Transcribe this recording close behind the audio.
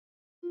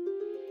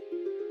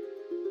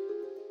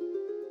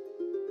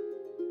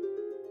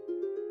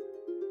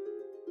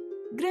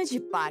Grande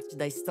parte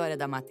da história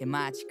da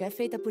matemática é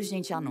feita por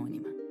gente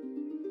anônima.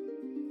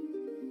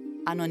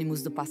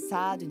 Anônimos do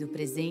passado e do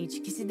presente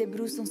que se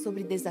debruçam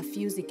sobre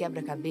desafios e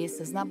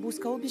quebra-cabeças na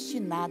busca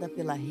obstinada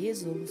pela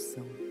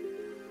resolução.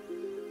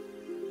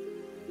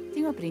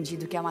 Tenho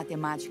aprendido que a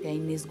matemática é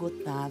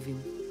inesgotável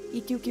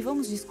e que o que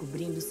vamos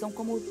descobrindo são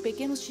como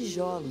pequenos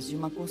tijolos de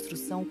uma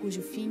construção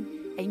cujo fim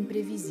é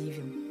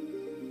imprevisível.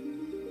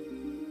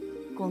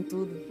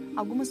 Contudo,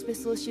 algumas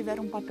pessoas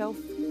tiveram um papel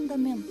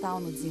fundamental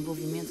no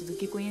desenvolvimento do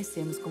que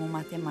conhecemos como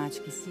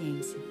matemática e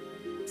ciência.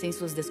 Sem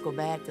suas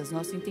descobertas,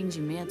 nosso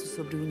entendimento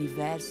sobre o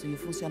universo e o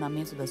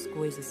funcionamento das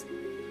coisas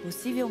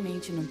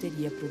possivelmente não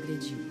teria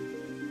progredido.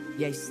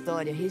 E a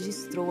história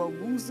registrou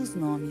alguns dos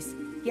nomes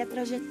e a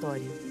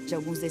trajetória de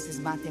alguns desses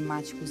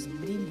matemáticos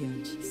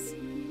brilhantes.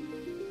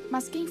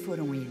 Mas quem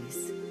foram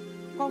eles?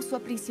 Qual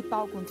sua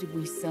principal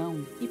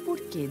contribuição e por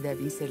que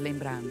devem ser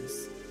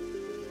lembrados?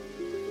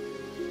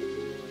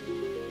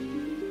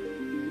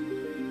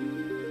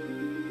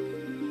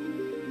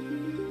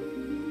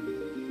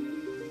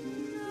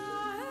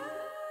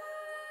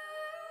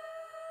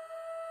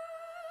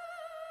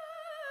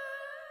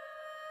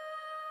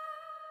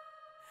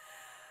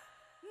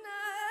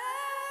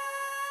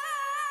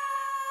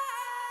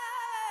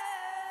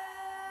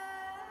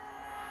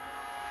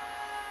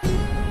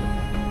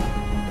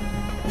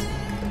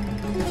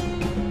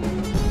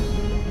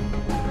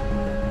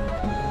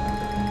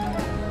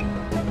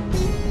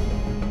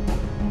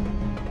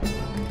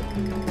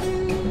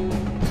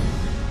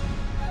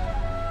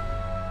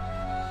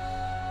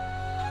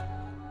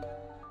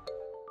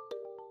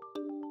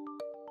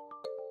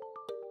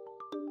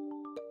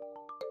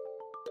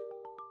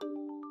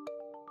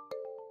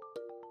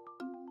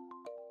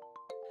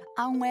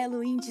 Há um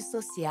elo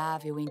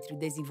indissociável entre o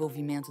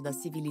desenvolvimento da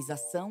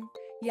civilização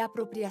e a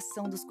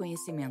apropriação dos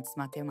conhecimentos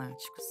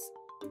matemáticos.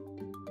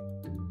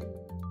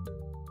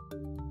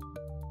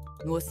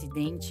 No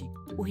Ocidente,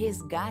 o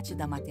resgate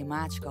da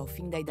matemática ao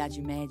fim da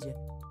Idade Média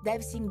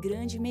deve-se em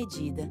grande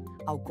medida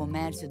ao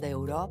comércio da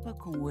Europa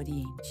com o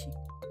Oriente.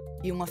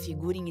 E uma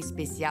figura em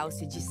especial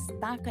se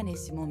destaca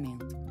nesse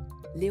momento: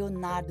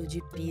 Leonardo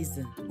de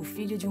Pisa, o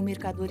filho de um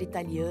mercador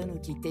italiano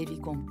que teve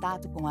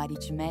contato com a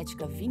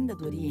aritmética vinda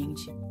do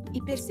Oriente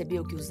e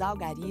percebeu que os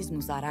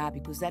algarismos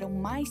arábicos eram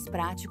mais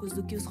práticos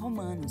do que os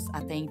romanos,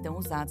 até então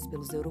usados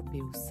pelos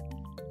europeus.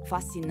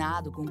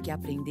 Fascinado com o que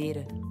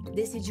aprendera,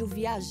 decidiu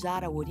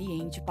viajar ao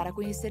Oriente para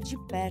conhecer de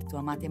perto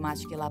a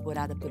matemática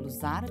elaborada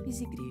pelos árabes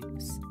e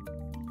gregos.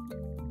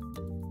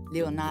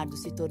 Leonardo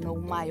se tornou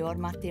o maior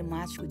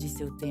matemático de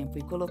seu tempo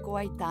e colocou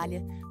a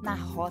Itália na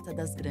rota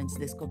das grandes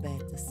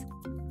descobertas.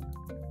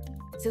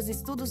 Seus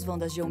estudos vão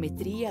da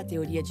geometria à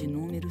teoria de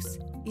números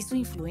e sua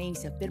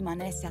influência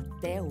permanece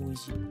até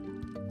hoje.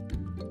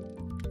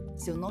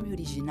 Seu nome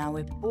original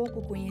é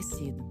pouco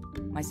conhecido,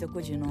 mas seu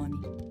codinome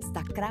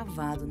está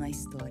cravado na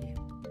história: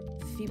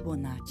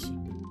 Fibonacci.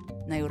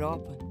 Na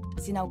Europa,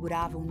 se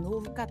inaugurava um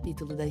novo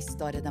capítulo da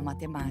história da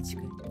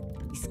matemática,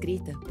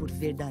 escrita por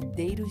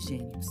verdadeiros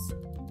gênios.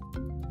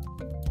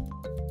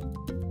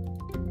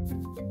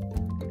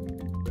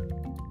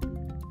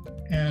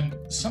 And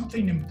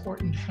something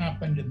important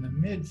happened in the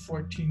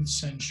mid-14th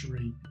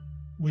century,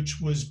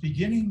 which was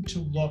beginning to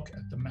look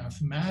at the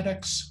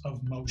mathematics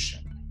of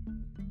motion.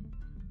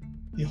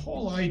 The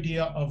whole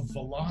idea of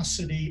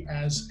velocity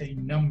as a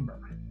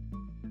number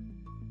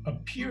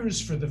appears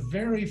for the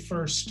very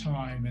first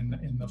time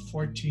in the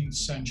 14th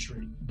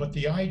century, but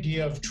the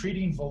idea of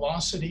treating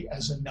velocity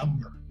as a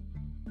number,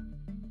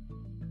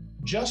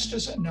 just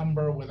as a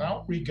number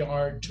without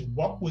regard to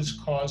what was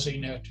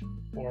causing it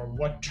or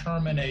what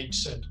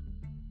terminates it,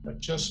 but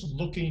just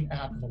looking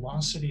at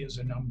velocity as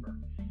a number.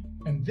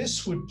 And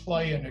this would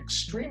play an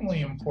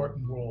extremely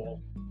important role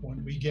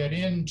when we get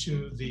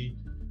into the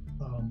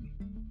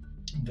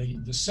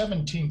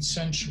 17th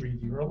century,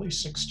 the early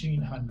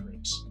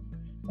 1600s,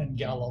 and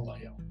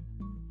Galileo.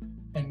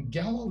 And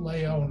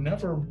Galileo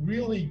never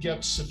really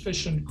gets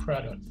sufficient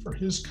credit for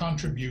his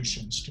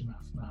contributions to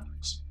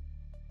mathematics.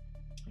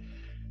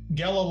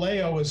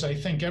 Galileo, as I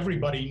think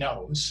everybody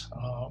knows,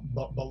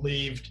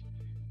 believed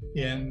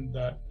in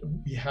that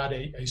we had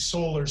a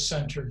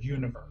solar-centered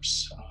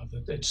universe,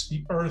 that it's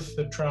the Earth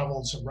that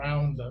travels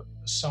around the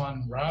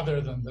sun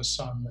rather than the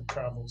sun that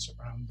travels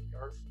around the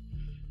Earth.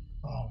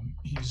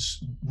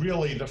 He's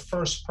really the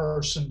first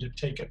person to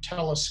take a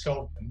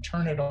telescope and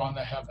turn it on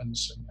the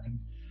heavens and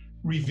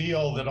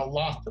reveal that a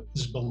lot that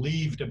was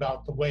believed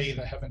about the way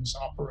the heavens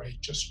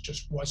operate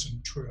just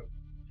wasn't true.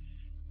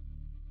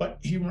 But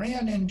he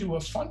ran into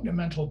a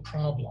fundamental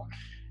problem.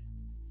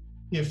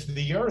 If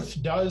the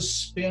Earth does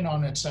spin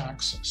on its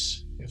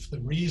axis, if the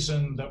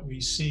reason that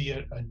we see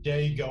a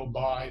day go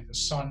by, the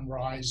sun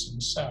rise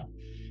and set,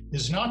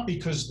 is not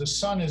because the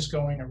sun is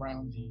going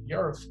around the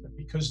Earth, but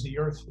because the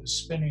Earth is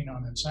spinning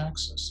on its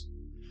axis,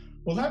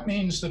 well, that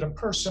means that a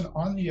person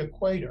on the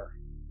equator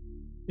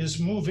is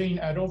moving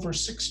at over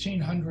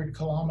 1,600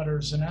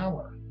 kilometers an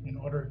hour in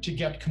order to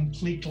get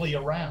completely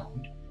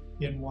around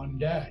in one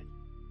day.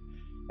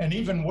 And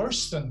even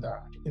worse than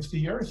that, if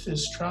the Earth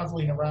is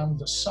traveling around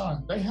the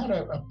sun, they had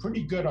a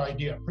pretty good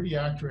idea, a pretty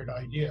accurate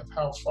idea of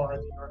how far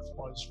the Earth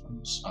was from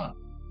the sun.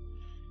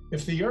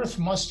 If the Earth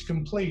must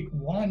complete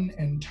one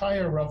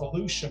entire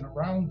revolution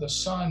around the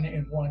sun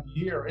in 1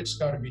 year, it's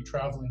got to be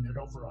traveling at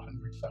over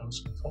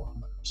 100,000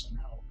 kilometers an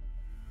hour.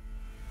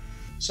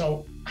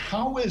 So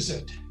how is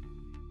it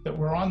that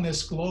we're on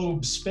this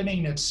globe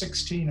spinning at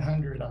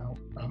 1,600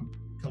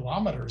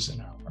 kilometers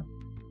an hour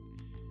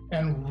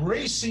and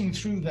racing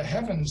through the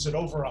heavens at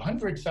over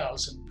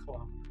 100,000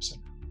 kilometers an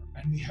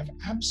hour, and we have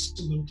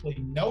absolutely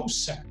no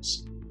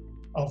sense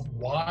of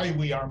why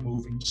we are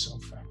moving so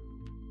fast?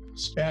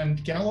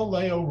 And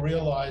Galileo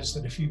realized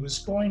that if he was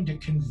going to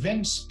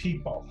convince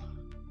people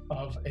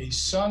of a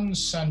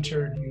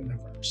sun-centered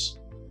universe,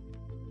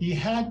 he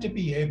had to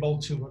be able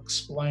to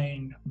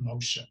explain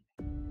motion.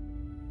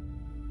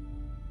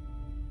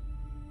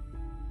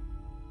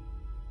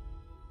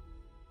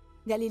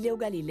 Galileu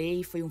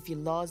Galilei foi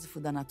filósofo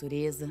da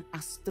natureza,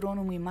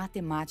 astrônomo e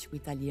matemático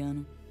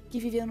italiano que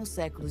viveu nos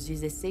séculos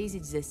 16 e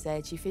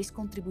 17 e fez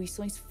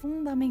contribuições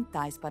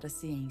fundamentais para a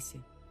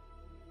ciência.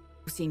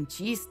 Os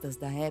cientistas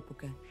da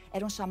época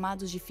eram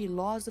chamados de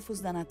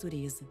filósofos da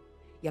natureza,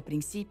 e a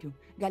princípio,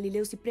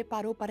 Galileu se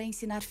preparou para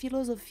ensinar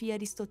filosofia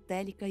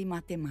aristotélica e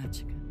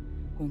matemática.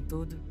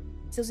 Contudo,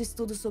 seus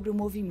estudos sobre o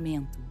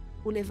movimento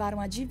o levaram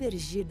a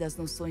divergir das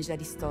noções de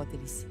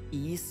Aristóteles,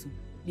 e isso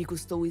lhe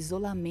custou o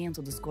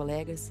isolamento dos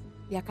colegas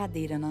e a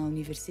cadeira na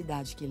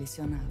universidade que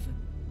lecionava.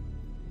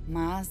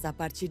 Mas, a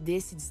partir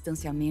desse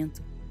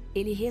distanciamento,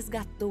 ele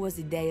resgatou as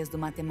ideias do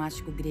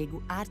matemático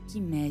grego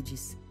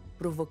Arquimedes,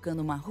 provocando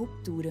uma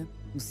ruptura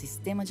no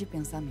sistema de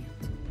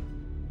pensamento.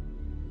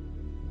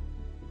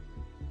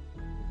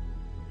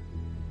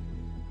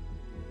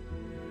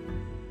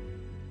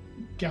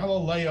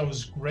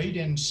 Galileo's great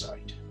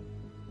insight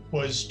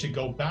was to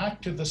go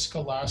back to the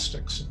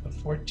scholastics of the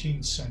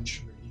 14th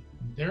century,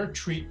 their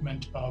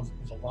treatment of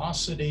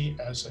velocity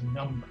as a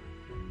number,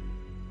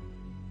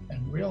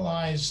 and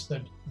realize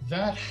that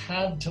that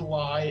had to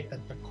lie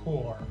at the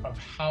core of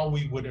how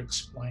we would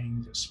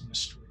explain this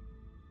mystery.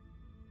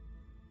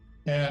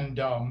 And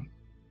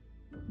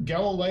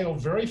Galileo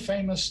very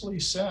famously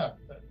said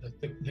that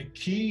the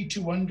key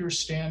to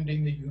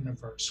understanding the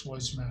universe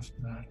was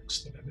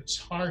mathematics, that at its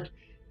heart,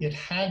 it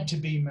had to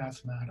be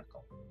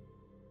mathematical.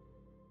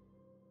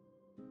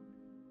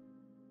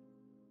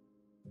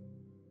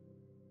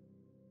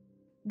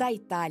 Da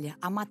Itália,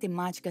 a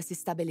matemática se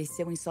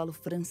estabeleceu em solo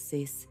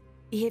francês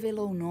e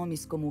revelou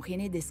nomes como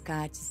René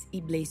Descartes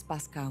e Blaise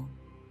Pascal.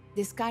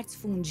 Descartes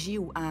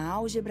fundiu a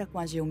álgebra com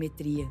a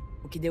geometria,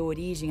 o que deu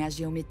origem à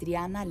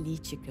geometria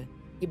analítica,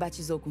 e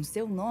batizou com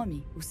seu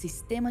nome o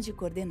sistema de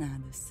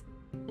coordenadas.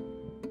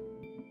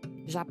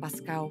 Já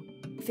Pascal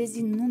fez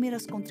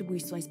inúmeras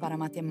contribuições para a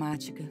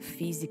matemática,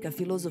 física,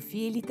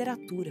 filosofia e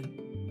literatura.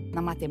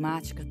 Na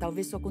matemática,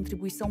 talvez sua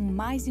contribuição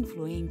mais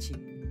influente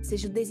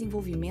seja o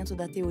desenvolvimento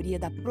da teoria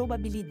da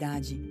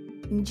probabilidade,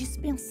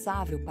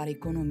 indispensável para a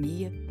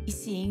economia e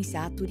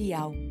ciência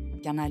atuarial,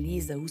 que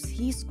analisa os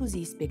riscos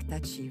e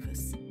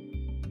expectativas.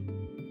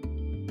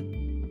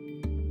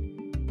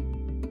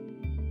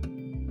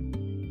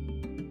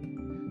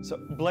 So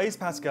Blaise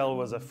Pascal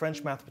was a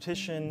French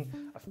mathematician,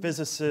 a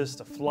physicist,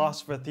 a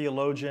philosopher, a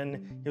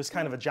theologian. He was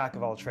kind of a jack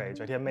of all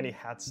trades, right? He had many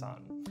hats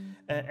on.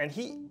 And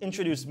he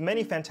introduced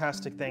many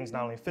fantastic things,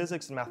 not only in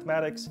physics and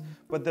mathematics,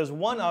 but there's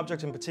one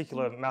object in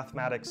particular,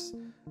 mathematics,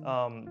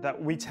 that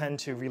we tend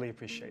to really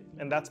appreciate,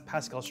 and that's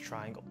Pascal's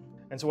triangle.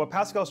 And so what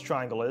Pascal's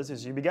triangle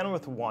is you begin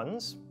with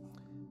ones,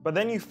 but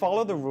then you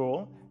follow the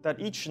rule that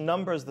each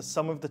number is the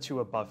sum of the two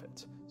above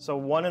it. So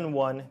 1 and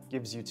 1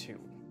 gives you 2,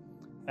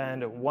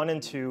 and 1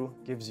 and 2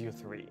 gives you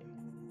 3,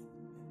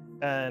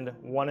 and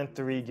 1 and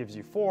 3 gives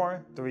you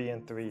 4, 3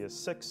 and 3 is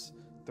 6,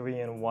 3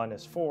 and 1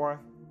 is 4,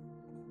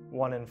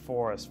 1 and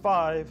 4 is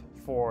 5,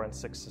 4 and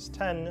 6 is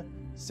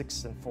 10,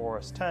 6 and 4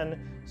 is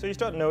 10. So you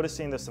start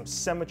noticing there's some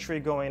symmetry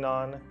going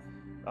on.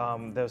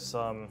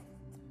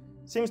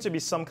 Seems to be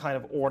some kind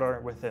of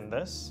order within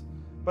this.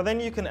 But then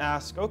you can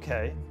ask,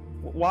 okay,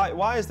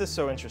 why is this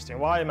so interesting?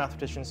 Why are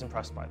mathematicians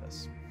impressed by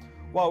this?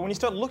 Well, when you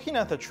start looking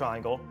at the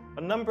triangle,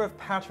 a number of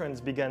patterns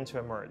begin to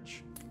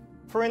emerge.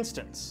 For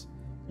instance,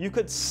 you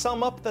could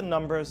sum up the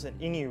numbers in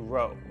any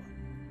row.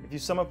 If you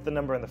sum up the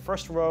number in the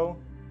first row,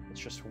 it's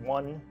just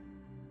 1.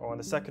 Or in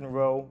the second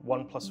row,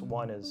 1 plus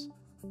 1 is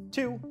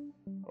 2.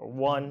 Or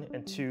 1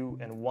 and 2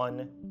 and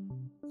 1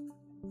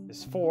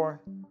 is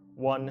 4.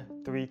 1,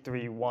 3,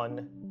 3,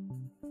 1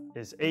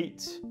 is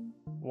 8.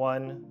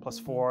 1 plus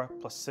 4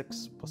 plus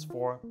 6 plus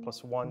 4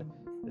 plus 1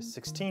 is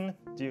 16.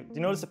 Do you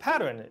notice a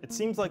pattern? It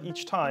seems like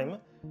each time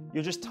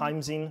you're just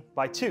timesing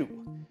by 2.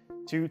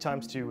 2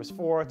 times 2 is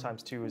 4,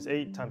 times 2 is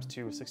 8, times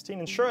 2 is 16,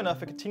 and sure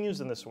enough, it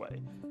continues in this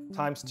way.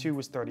 Times 2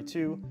 is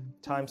 32,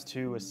 times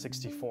 2 is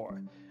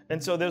 64.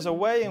 And so there's a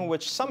way in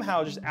which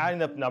somehow just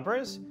adding up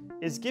numbers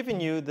is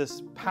giving you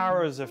this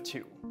powers of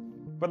 2.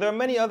 But there are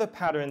many other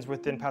patterns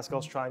within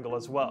Pascal's triangle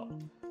as well.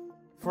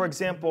 For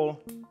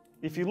example,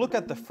 if you look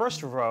at the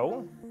first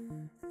row,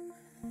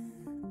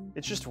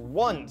 it's just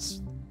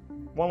ones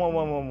 1, 1,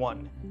 1, 1,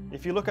 1.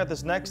 If you look at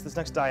this next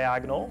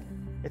diagonal,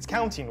 it's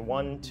counting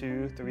 1,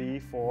 2, 3,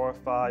 4,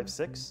 5,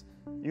 6.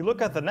 You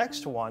look at the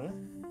next one,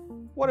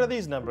 what are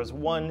these numbers?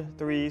 1,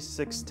 3,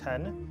 6,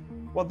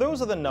 10. Well,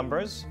 those are the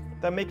numbers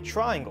that make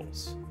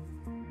triangles.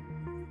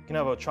 You can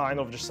have a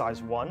triangle of just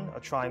size 1, a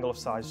triangle of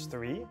size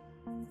 3,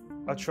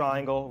 a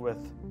triangle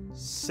with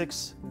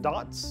 6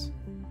 dots,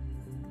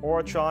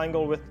 or a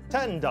triangle with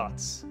 10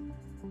 dots.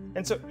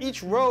 And so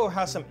each row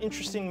has some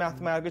interesting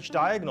mathematical, each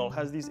diagonal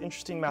has these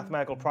interesting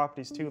mathematical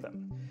properties to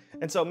them.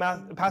 And so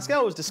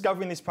Pascal was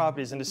discovering these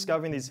properties and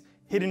discovering these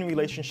hidden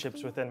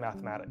relationships within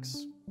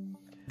mathematics.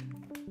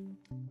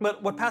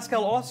 But what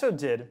Pascal also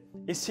did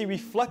is he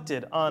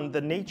reflected on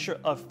the nature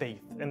of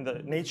faith and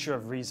the nature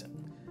of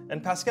reason.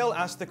 And Pascal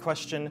asked the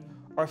question,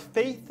 are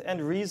faith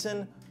and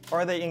reason,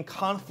 are they in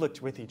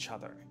conflict with each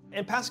other?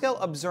 And Pascal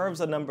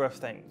observes a number of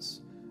things.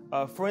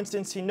 For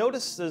instance, he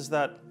notices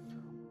that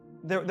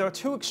there are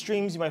two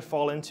extremes you might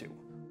fall into.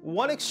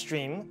 One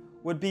extreme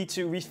would be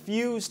to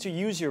refuse to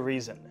use your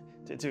reason,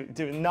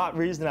 to not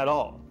reason at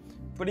all.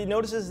 But he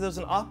notices there's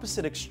an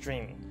opposite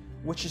extreme,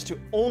 which is to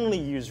only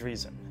use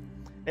reason.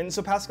 And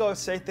so Pascal would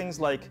say things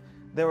like,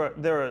 there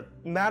are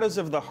matters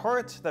of the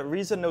heart that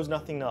reason knows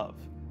nothing of,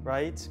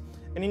 right?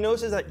 And he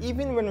notices that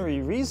even when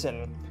we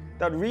reason,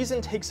 that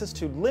reason takes us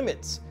to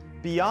limits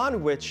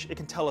beyond which it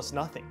can tell us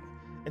nothing.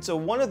 And so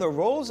one of the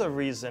roles of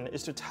reason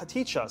is to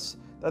teach us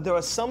that there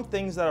are some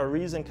things that our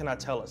reason cannot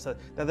tell us, that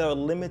there are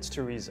limits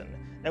to reason,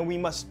 and we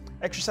must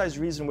exercise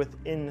reason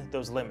within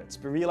those limits,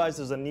 but realize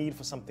there's a need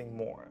for something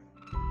more.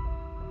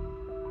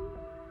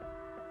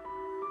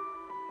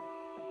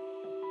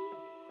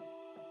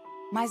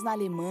 Mas na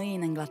Alemanha e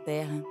na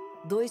Inglaterra,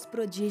 dois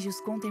prodígios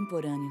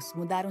contemporâneos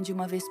mudaram de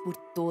uma vez por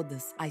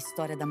todas a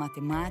história da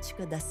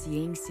matemática, da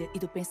ciência e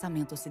do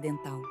pensamento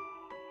ocidental.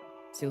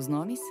 Seus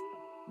nomes?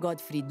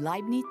 Gottfried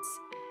Leibniz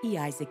e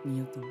Isaac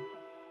Newton.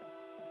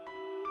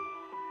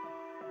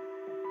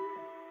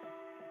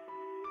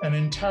 An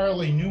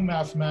entirely new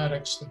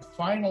mathematics that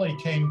finally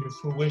came to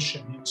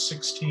fruition in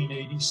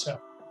 1687,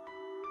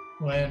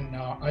 when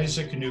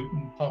Isaac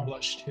Newton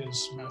published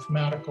his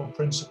Mathematical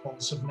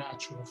Principles of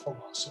Natural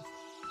Philosophy.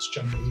 It's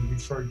generally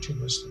referred to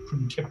as the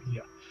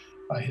Principia,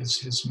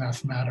 his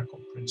mathematical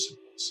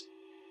principles.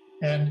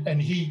 And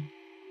he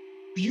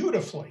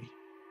beautifully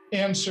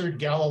answered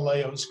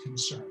Galileo's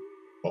concern.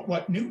 But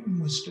what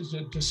Newton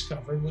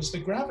discovered was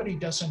that gravity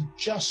doesn't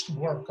just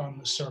work on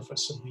the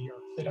surface of the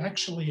Earth, it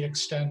actually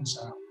extends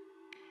out.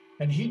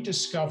 And he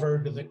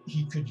discovered that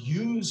he could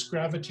use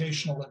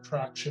gravitational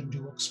attraction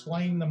to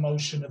explain the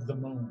motion of the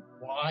moon,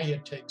 why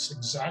it takes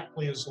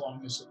exactly as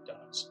long as it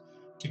does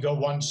to go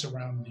once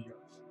around the Earth.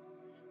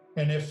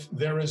 And if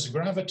there is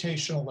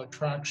gravitational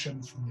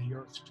attraction from the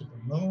Earth to the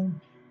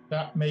moon,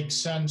 that makes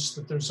sense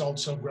that there's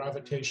also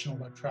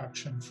gravitational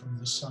attraction from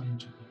the sun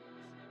to the Earth.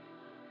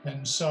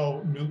 And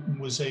so Newton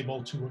was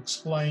able to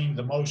explain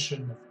the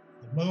motion of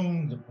the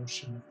moon, the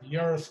motion of the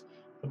Earth,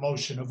 the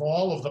motion of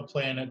all of the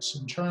planets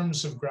in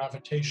terms of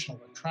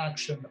gravitational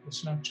attraction that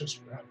was not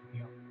just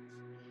gravity on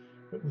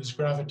Earth, it was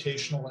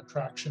gravitational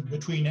attraction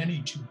between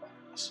any two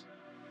bodies.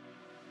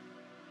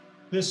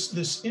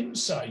 This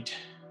insight,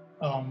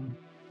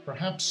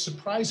 perhaps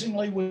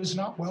surprisingly, was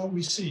not well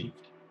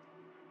received.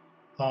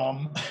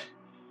 About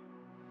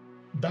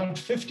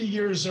 50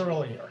 years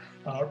earlier,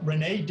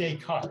 René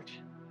Descartes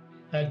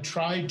had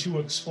tried to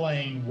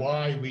explain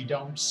why we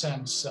don't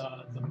sense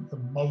the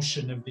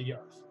motion of the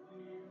Earth.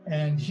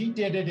 And he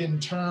did it in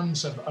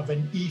terms of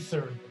an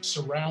ether that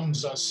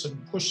surrounds us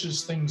and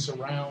pushes things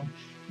around.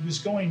 He was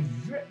going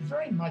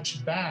very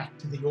much back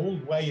to the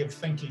old way of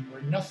thinking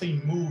where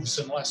nothing moves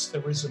unless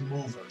there is a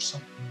mover,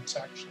 something that's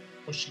actually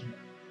pushing it.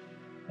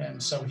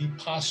 And so he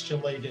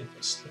postulated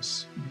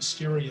this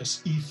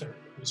mysterious ether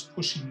that was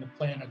pushing the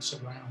planets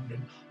around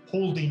and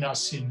holding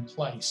us in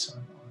place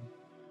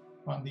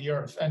on the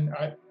Earth. And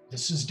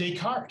this is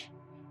Descartes.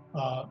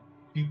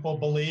 People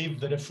believe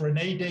that if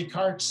René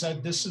Descartes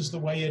said this is the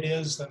way it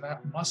is, then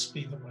that must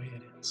be the way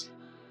it is.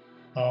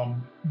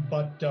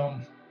 But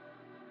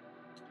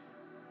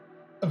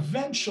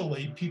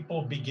eventually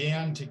people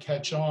began to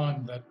catch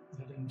on that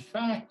in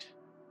fact,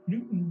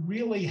 Newton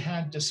really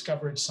had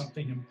discovered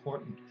something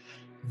important.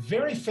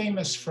 Very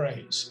famous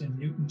phrase in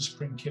Newton's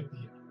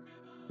Principia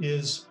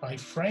is, I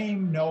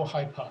frame no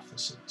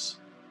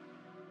hypotheses.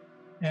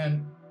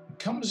 And it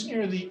comes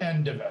near the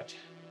end of it,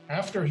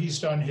 after he's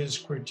done his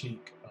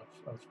critique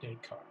of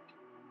Descartes.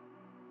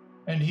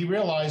 And he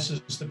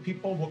realizes that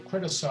people will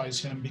criticize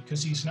him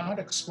because he's not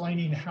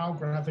explaining how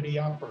gravity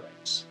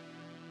operates.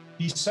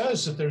 He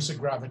says that there's a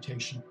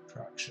gravitational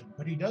attraction,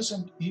 but he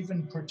doesn't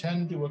even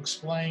pretend to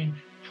explain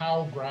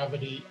how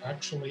gravity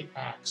actually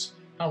acts,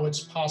 how it's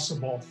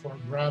possible for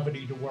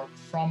gravity to work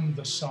from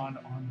the sun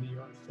on the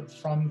Earth or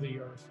from the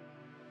Earth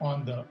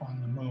on the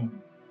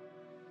moon.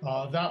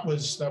 That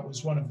was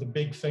one of the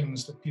big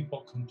things that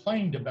people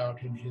complained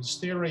about in his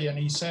theory, and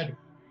he said,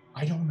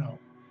 I don't know.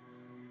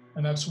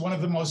 And that's one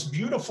of the most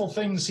beautiful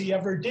things he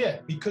ever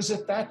did, because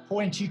at that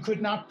point he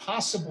could not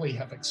possibly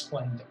have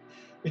explained it.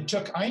 it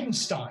took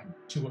Einstein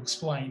to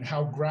explain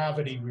how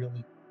gravity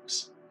really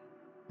works.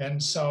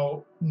 And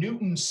so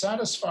Newton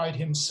satisfied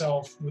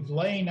himself with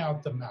laying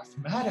out the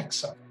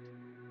mathematics of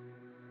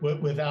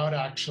it without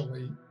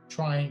actually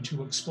trying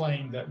to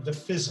explain the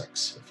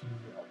physics, if you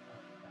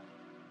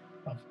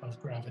will,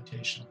 of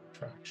gravitational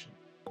attraction.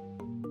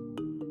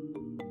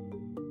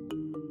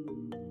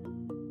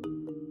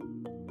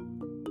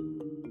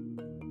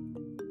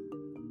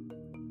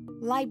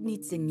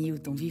 Leibniz e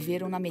Newton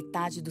viveram na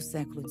metade do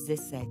século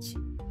XVII.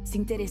 Se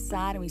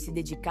interessaram e se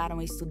dedicaram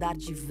a estudar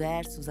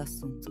diversos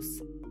assuntos.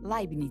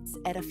 Leibniz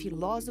era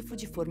filósofo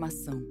de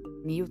formação.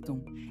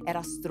 Newton era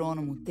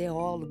astrônomo,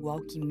 teólogo,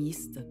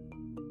 alquimista.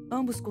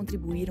 Ambos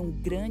contribuíram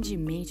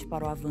grandemente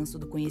para o avanço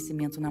do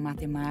conhecimento na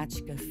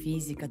matemática,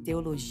 física,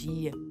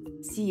 teologia,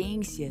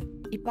 ciência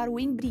e para o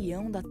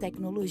embrião da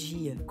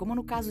tecnologia, como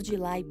no caso de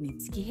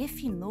Leibniz, que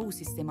refinou o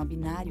sistema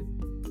binário,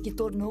 que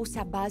tornou-se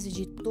a base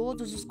de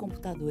todos os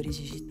computadores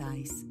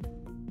digitais.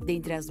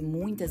 Dentre as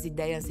muitas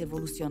ideias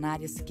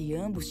revolucionárias que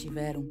ambos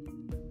tiveram,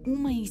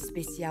 uma em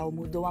especial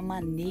mudou a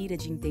maneira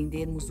de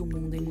entendermos o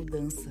mundo em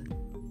mudança: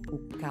 o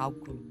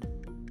cálculo.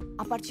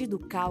 A partir do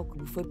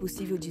cálculo, foi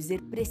possível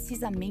dizer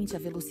precisamente a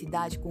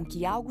velocidade com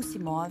que algo se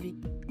move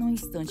num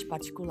instante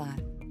particular.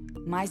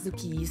 Mais do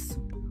que isso,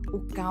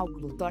 o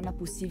cálculo torna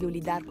possível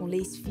lidar com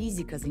leis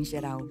físicas em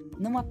geral,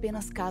 não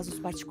apenas casos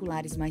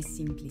particulares mais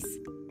simples.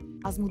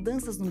 As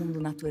mudanças no mundo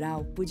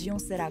natural podiam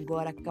ser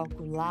agora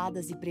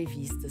calculadas e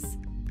previstas,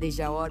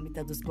 desde a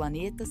órbita dos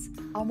planetas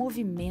ao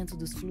movimento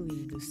dos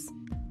fluidos.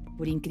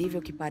 Por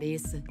incrível que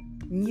pareça,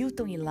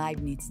 Newton e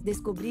Leibniz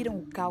descobriram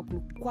o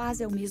cálculo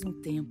quase ao mesmo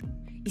tempo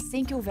e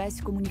sem que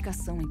houvesse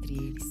comunicação entre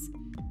eles.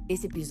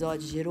 Esse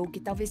episódio gerou o que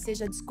talvez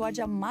seja a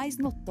discórdia mais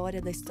notória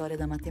da história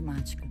da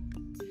matemática.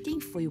 Quem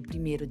foi o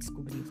primeiro a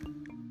descobri-lo?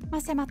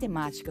 Mas se a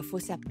matemática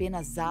fosse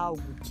apenas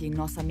algo que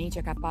nossa mente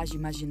é capaz de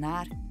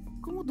imaginar,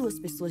 como duas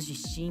pessoas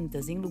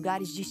distintas, em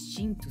lugares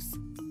distintos,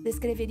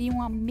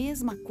 descreveriam a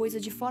mesma coisa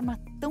de forma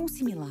tão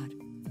similar?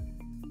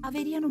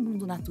 Haveria no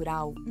mundo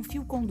natural um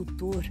fio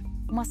condutor,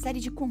 uma série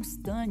de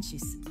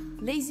constantes,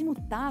 leis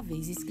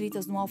imutáveis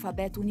escritas no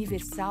alfabeto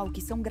universal que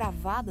são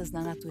gravadas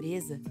na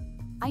natureza,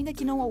 ainda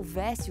que não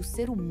houvesse o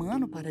ser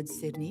humano para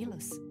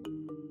discerni-las?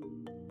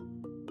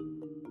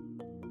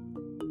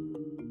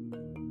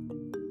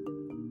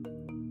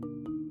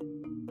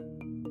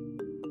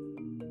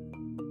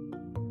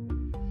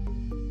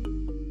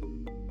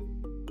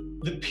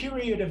 The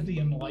period of the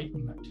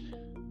Enlightenment,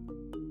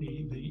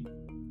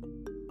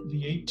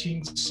 the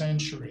 18th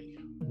century,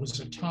 was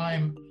a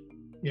time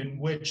in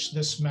which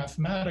this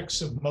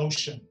mathematics of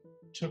motion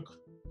took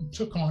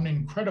on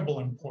incredible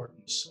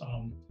importance.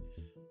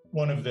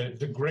 One of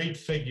the great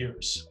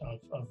figures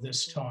of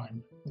this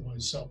time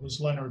was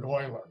Leonard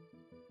Euler,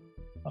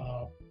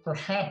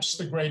 perhaps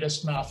the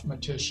greatest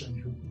mathematician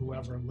who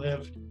ever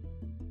lived.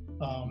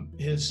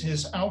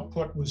 His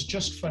output was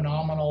just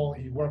phenomenal.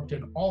 He worked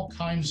in all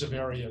kinds of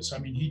areas. I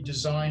mean, he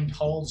designed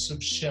hulls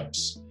of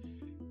ships,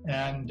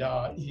 and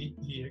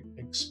he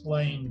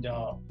explained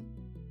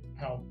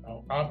how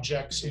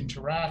objects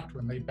interact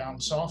when they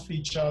bounce off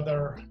each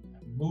other,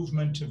 and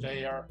movement of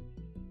air,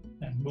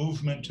 and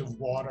movement of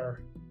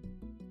water.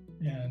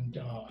 And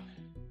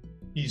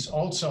he's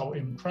also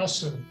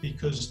impressive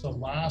because the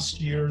last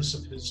years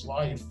of his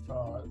life,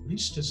 at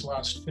least his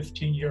last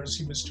 15 years,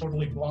 he was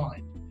totally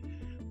blind.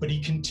 But he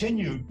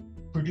continued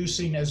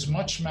producing as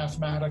much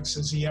mathematics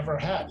as he ever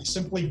had. He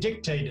simply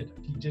dictated it.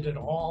 He did it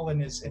all in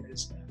his head,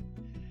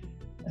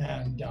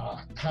 and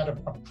had a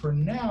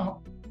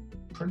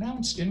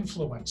pronounced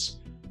influence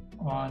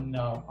on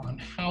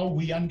how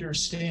we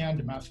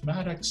understand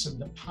mathematics and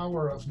the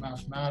power of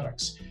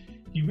mathematics.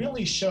 He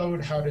really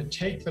showed how to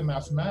take the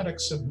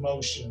mathematics of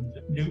motion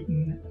that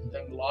Newton and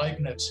then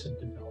Leibniz had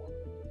developed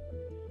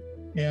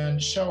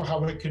and show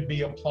how it could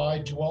be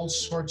applied to all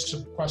sorts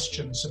of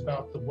questions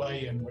about the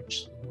way in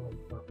which the world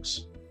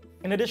works.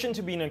 In addition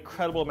to being an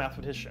incredible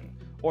mathematician,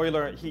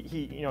 Euler,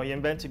 he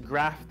invented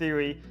graph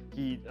theory.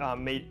 He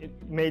made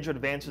major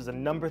advances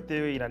in number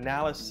theory and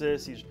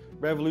analysis. He's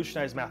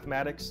revolutionized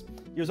mathematics.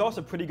 He was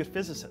also a pretty good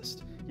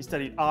physicist. He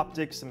studied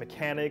optics and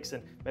mechanics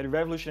and made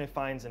revolutionary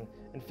finds in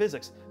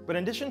physics. But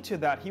in addition to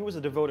that, he was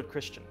a devoted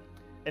Christian,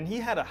 and he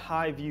had a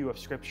high view of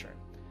Scripture.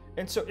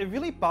 And so it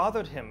really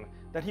bothered him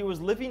that he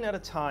was living at a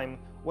time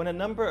when a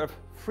number of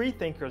free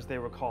thinkers, they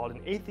were called,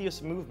 an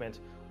atheist movement,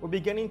 were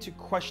beginning to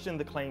question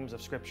the claims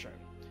of Scripture.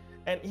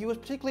 And he was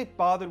particularly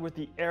bothered with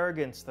the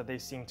arrogance that they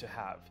seemed to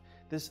have.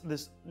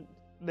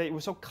 They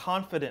were so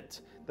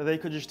confident that they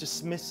could just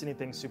dismiss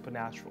anything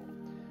supernatural.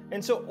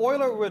 And so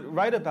Euler would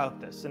write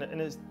about this in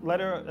his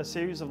letter, a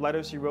series of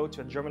letters he wrote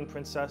to a German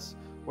princess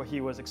where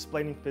he was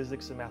explaining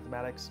physics and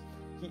mathematics.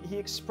 He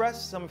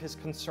expressed some of his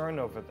concern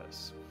over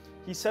this.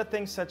 He said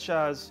things such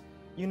as,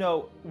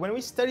 when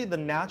we study the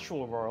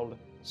natural world,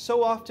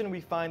 so often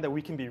we find that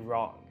we can be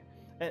wrong.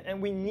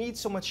 And we need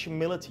so much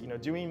humility.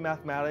 Doing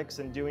mathematics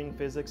and doing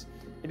physics,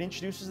 it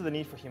introduces the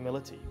need for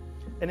humility.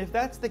 And if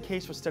that's the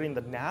case for studying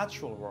the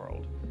natural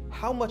world,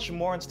 how much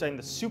more in studying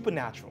the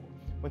supernatural,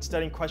 when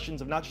studying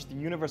questions of not just the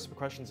universe, but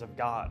questions of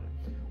God.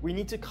 We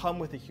need to come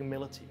with a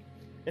humility.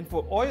 And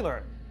for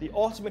Euler, the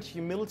ultimate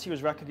humility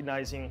was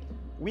recognizing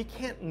we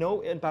can't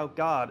know about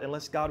God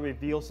unless God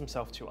reveals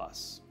himself to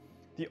us.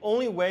 The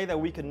only way that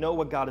we can know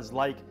what God is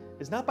like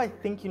is not by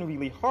thinking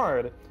really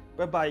hard,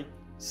 but by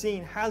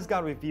seeing, has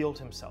God revealed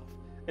himself?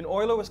 And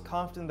Euler was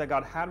confident that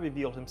God had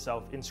revealed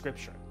himself in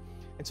Scripture.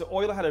 And so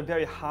Euler had a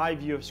very high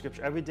view of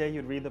Scripture. Every day he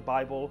would read the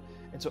Bible.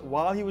 And so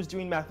while he was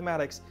doing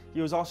mathematics,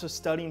 he was also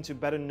studying to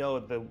better know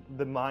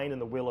the mind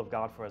and the will of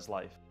God for his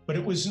life. But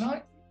it was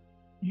not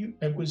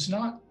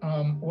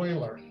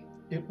Euler.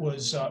 It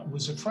was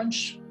a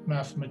French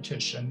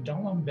mathematician,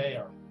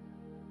 D'Alembert,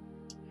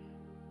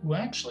 who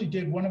actually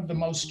did one of the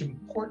most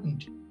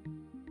important,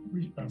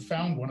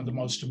 found one of the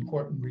most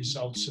important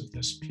results of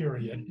this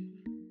period,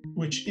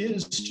 which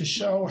is to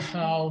show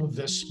how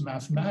this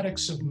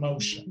mathematics of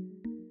motion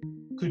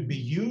could be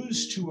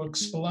used to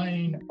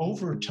explain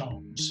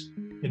overtones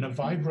in a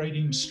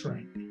vibrating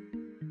string.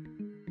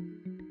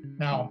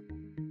 Now,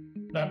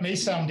 that may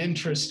sound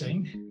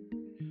interesting,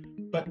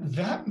 but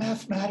that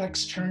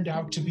mathematics turned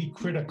out to be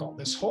critical.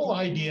 This whole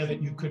idea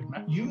that you could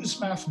use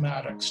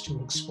mathematics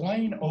to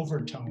explain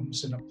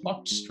overtones in a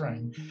plucked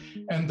string,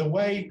 and the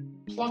way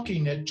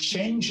plucking it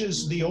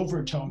changes the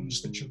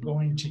overtones that you're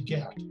going to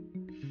get.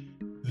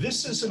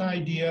 This is an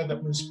idea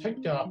that was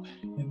picked up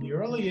in the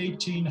early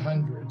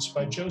 1800s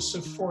by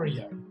Joseph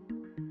Fourier.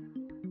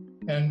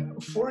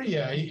 And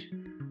Fourier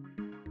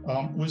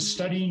was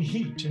studying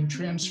heat and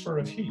transfer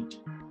of heat.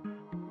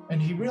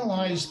 And he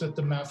realized that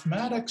the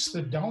mathematics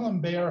that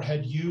D'Alembert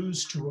had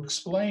used to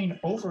explain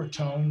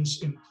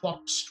overtones in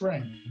plucked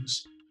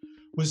strings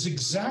was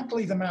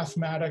exactly the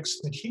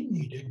mathematics that he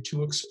needed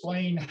to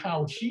explain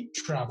how heat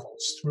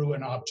travels through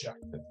an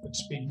object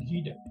that's being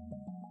heated.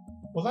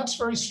 Well, that's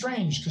very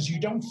strange because you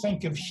don't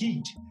think of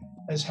heat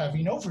as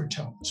having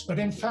overtones, but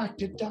in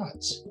fact it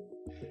does.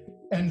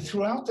 And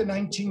throughout the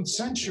 19th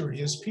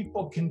century, as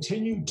people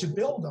continued to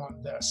build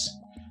on this,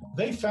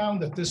 they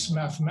found that this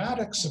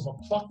mathematics of a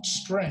plucked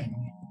string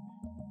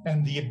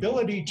and the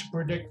ability to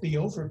predict the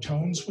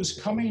overtones was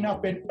coming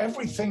up in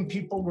everything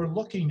people were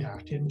looking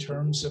at in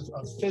terms of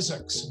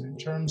physics and in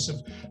terms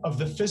of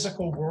the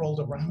physical world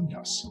around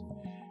us.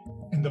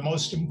 And the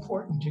most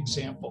important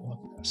example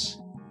of this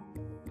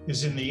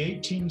is in the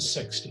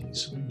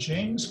 1860s when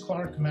James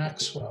Clerk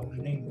Maxwell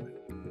in England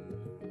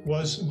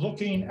was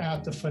looking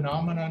at the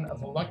phenomenon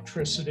of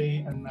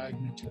electricity and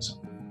magnetism.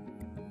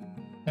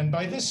 And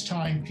by this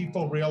time,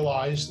 people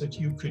realized that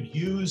you could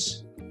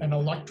use an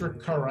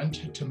electric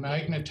current to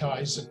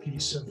magnetize a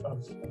piece of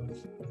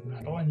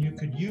metal, and you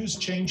could use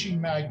changing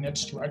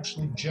magnets to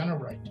actually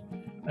generate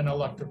an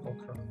electrical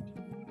current.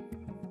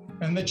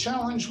 And the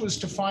challenge was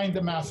to find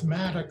the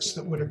mathematics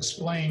that would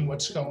explain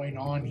what's going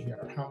on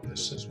here, how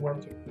this is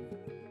working.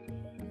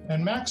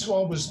 And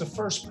Maxwell was the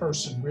first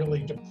person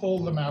really to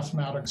pull the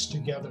mathematics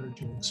together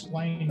to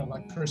explain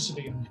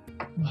electricity and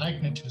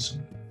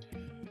magnetism.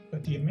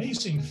 But the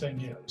amazing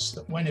thing is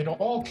that when it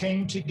all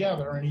came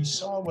together and he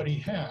saw what he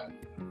had,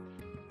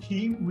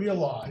 he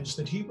realized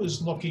that he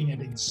was looking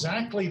at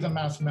exactly the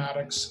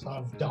mathematics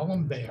of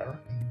D'Alembert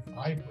and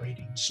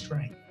vibrating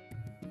string.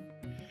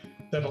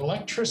 That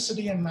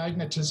electricity and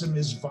magnetism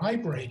is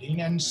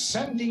vibrating and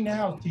sending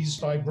out these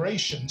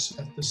vibrations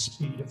at the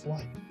speed of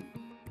light.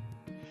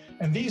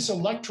 And these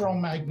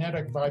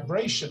electromagnetic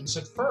vibrations,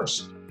 at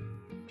first,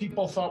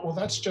 people thought, well,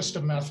 that's just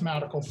a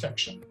mathematical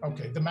fiction.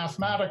 Okay, the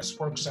mathematics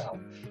works out,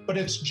 but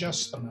it's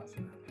just the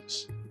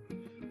mathematics.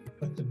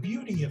 But the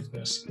beauty of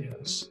this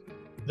is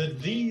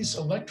that these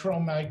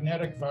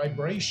electromagnetic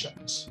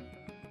vibrations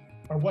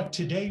are what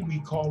today we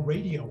call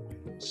radio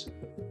waves.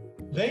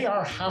 They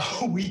are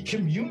how we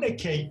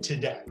communicate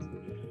today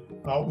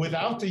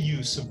without the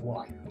use of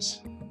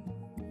wires.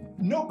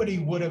 Nobody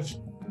would have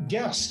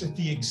guessed at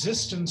the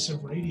existence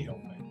of radio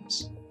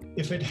waves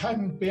if it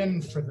hadn't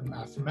been for the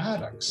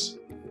mathematics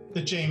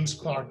that James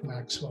Clerk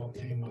Maxwell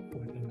came up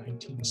with in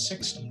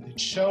 1960 that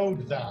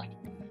showed that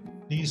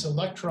these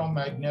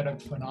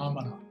electromagnetic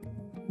phenomena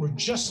were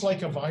just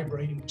like a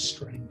vibrating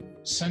string,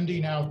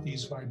 sending out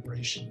these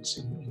vibrations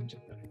into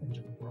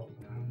the world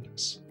around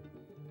us.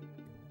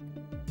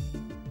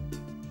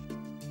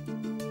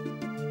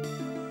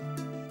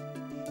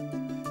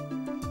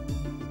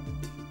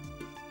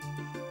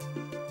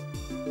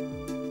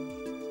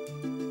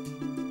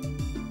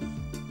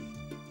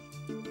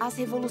 As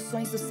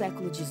revoluções do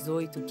século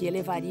XVIII, que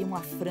elevariam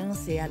a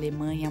França e a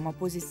Alemanha a uma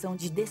posição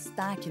de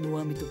destaque no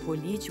âmbito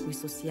político e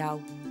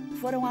social,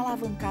 foram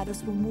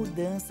alavancadas por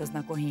mudanças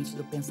na corrente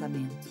do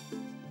pensamento.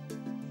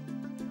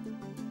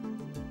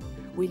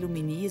 O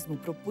iluminismo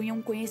propunha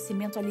um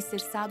conhecimento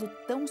alicerçado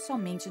tão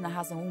somente na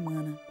razão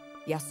humana,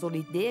 e a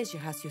solidez de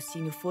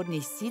raciocínio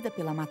fornecida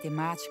pela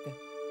matemática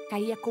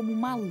caía como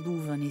uma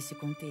luva nesse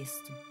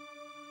contexto.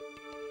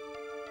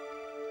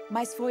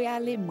 Mas foi a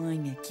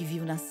Alemanha que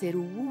viu nascer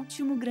o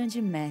último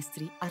grande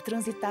mestre a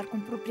transitar com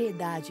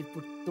propriedade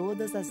por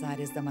todas as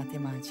áreas da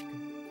matemática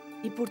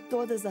e por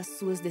todas as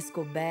suas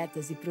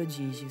descobertas e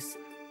prodígios.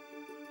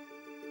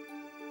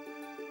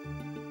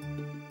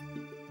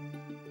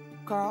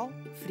 Carl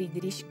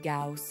Friedrich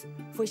Gauss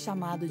foi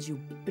chamado de o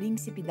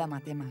príncipe da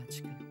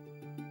matemática.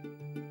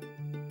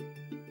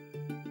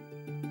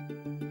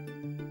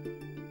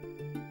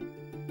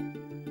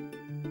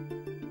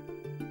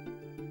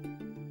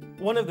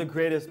 One of the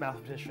greatest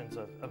mathematicians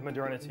of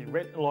modernity,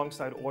 right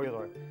alongside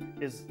Euler,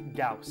 is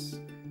Gauss.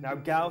 Now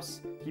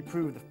Gauss, he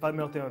proved the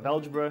fundamental theorem of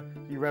algebra,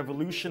 he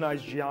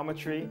revolutionized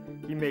geometry,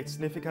 he made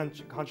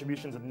significant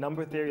contributions in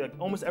number theory, like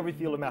almost every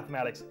field of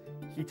mathematics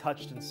he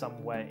touched in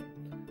some way.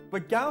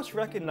 But Gauss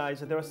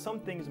recognized that there are some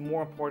things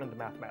more important than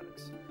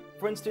mathematics.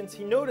 For instance,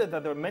 he noted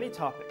that there are many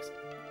topics,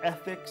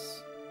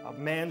 ethics,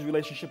 man's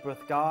relationship with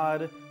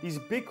God, these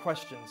big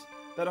questions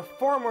that are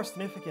far more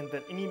significant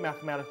than any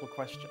mathematical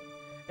question.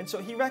 And so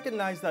he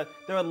recognized that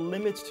there are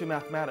limits to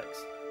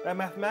mathematics, that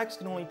mathematics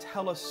can only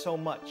tell us so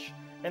much,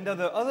 and that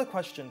there are other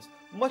questions,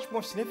 much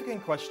more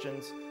significant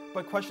questions,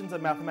 but questions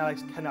that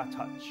mathematics cannot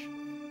touch.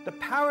 The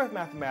power of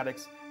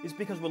mathematics is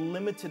because we're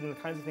limited in the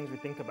kinds of things we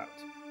think about.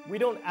 We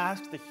don't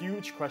ask the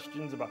huge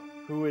questions about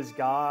who is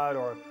God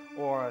or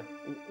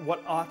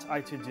what ought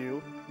I to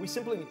do. We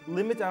simply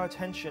limit our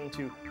attention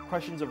to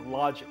questions of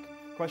logic,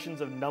 questions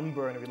of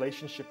number and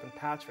relationship and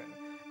pattern.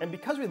 And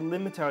because we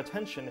limit our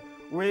attention,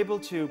 we're able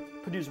to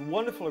produce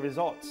wonderful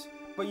results.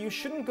 But you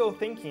shouldn't go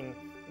thinking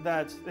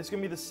that it's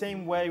going to be the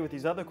same way with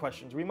these other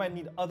questions. We might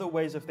need other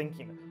ways of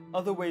thinking,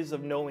 other ways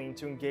of knowing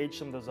to engage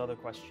some of those other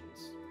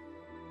questions.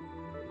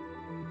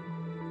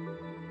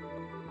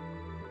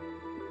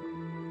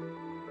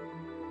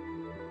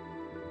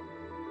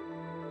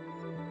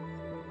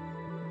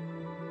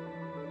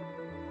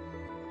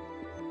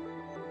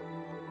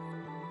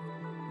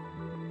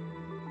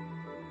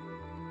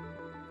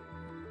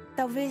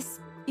 Talvez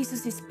isso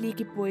se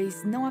explique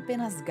pois não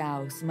apenas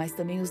Gauss, mas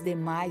também os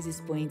demais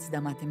expoentes da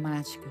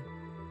matemática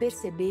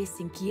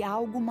percebessem que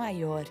algo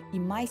maior e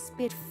mais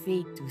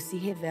perfeito se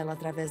revela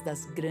através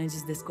das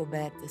grandes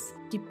descobertas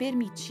que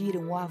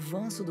permitiram o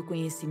avanço do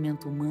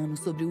conhecimento humano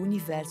sobre o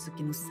universo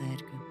que nos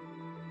cerca.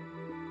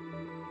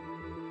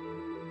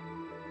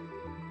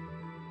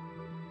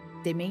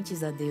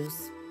 Tementes a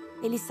Deus,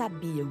 eles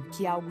sabiam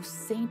que algo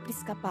sempre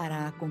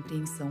escapará à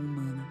compreensão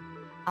humana.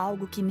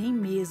 Algo que nem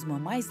mesmo a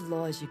mais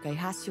lógica e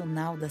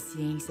racional das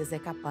ciências é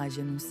capaz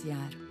de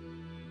anunciar.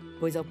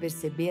 Pois ao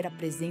perceber a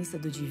presença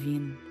do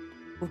divino,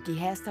 o que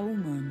resta ao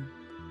humano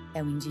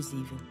é o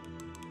indizível.